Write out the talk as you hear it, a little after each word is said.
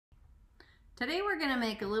Today we're going to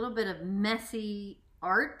make a little bit of messy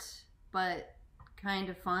art, but kind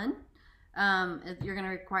of fun. You're going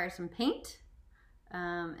to require some paint,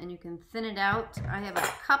 and you can thin it out. I have a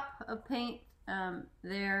cup of paint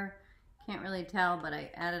there. Can't really tell, but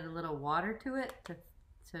I added a little water to it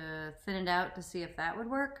to thin it out to see if that would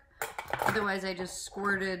work. Otherwise, I just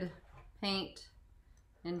squirted paint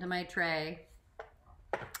into my tray.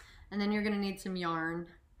 And then you're going to need some yarn.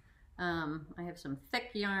 I have some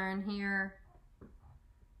thick yarn here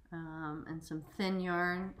and some thin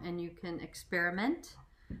yarn, and you can experiment.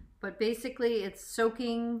 But basically it's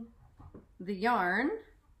soaking the yarn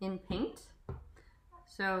in paint.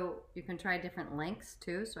 So you can try different lengths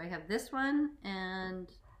too. So I have this one, and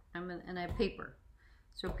I have paper.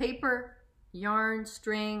 So paper, yarn,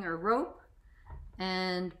 string or rope,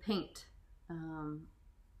 and paint.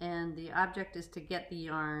 And the object is to get the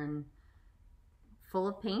yarn full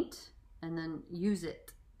of paint and then use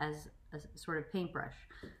it as a sort of paintbrush.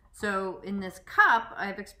 So in this cup,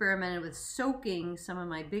 I've experimented with soaking some of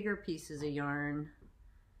my bigger pieces of yarn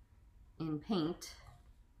in paint.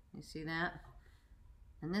 You see that?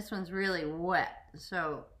 And this one's really wet,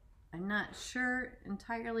 so I'm not sure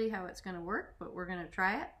entirely how it's going to work, but we're going to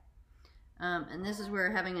try it. And this is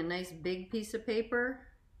where having a nice big piece of paper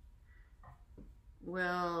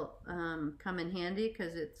will come in handy,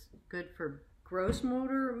 because it's good for gross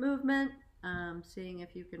motor movement, seeing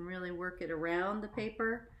if you can really work it around the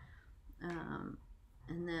paper,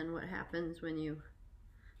 and then what happens when you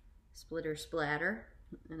splitter splatter,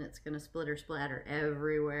 and it's going to splitter splatter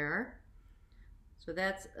everywhere. So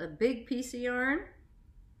that's a big piece of yarn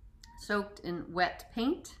soaked in wet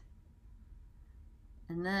paint.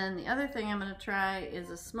 And then the other thing I'm going to try is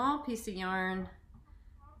a small piece of yarn,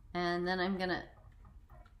 and then I'm going to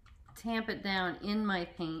tamp it down in my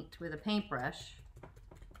paint with a paintbrush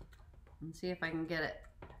and see if I can get it.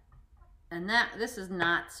 And this is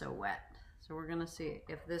not so wet, so we're gonna see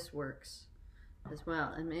if this works as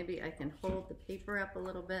well. And maybe I can hold the paper up a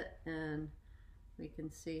little bit and we can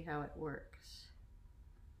see how it works.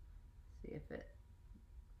 See if it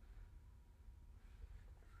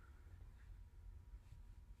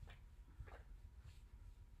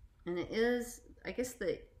and it is, I guess,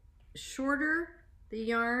 the shorter the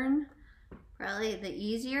yarn, probably the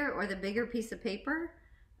easier, or the bigger piece of paper.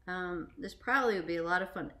 This probably would be a lot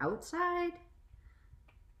of fun outside,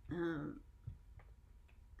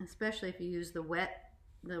 especially if you use the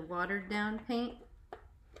watered down paint.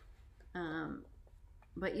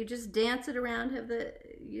 But you just dance it around,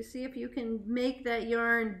 you see if you can make that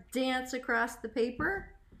yarn dance across the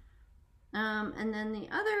paper. And then the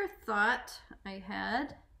other thought I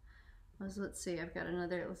had was, let's see, I've got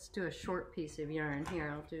another, let's do a short piece of yarn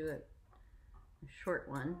here. I'll do a short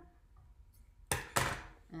one,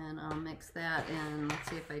 and I'll mix that in. Let's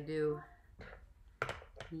see if I do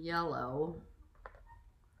yellow.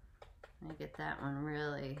 I get that one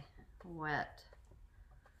really wet,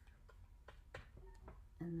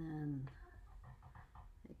 and then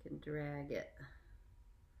I can drag it.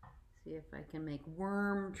 See if I can make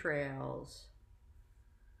worm trails.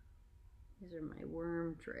 These are my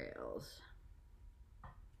worm trails.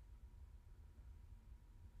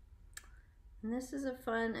 And this is a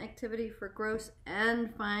fun activity for gross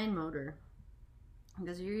and fine motor,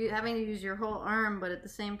 because you're having to use your whole arm, but at the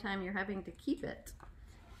same time you're having to keep it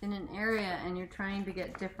in an area, and you're trying to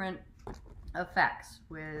get different effects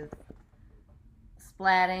with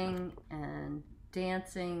splatting and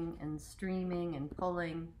dancing and streaming and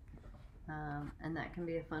pulling, and that can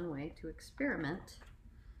be a fun way to experiment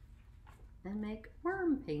and make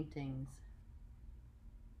worm paintings.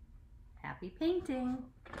 Happy painting!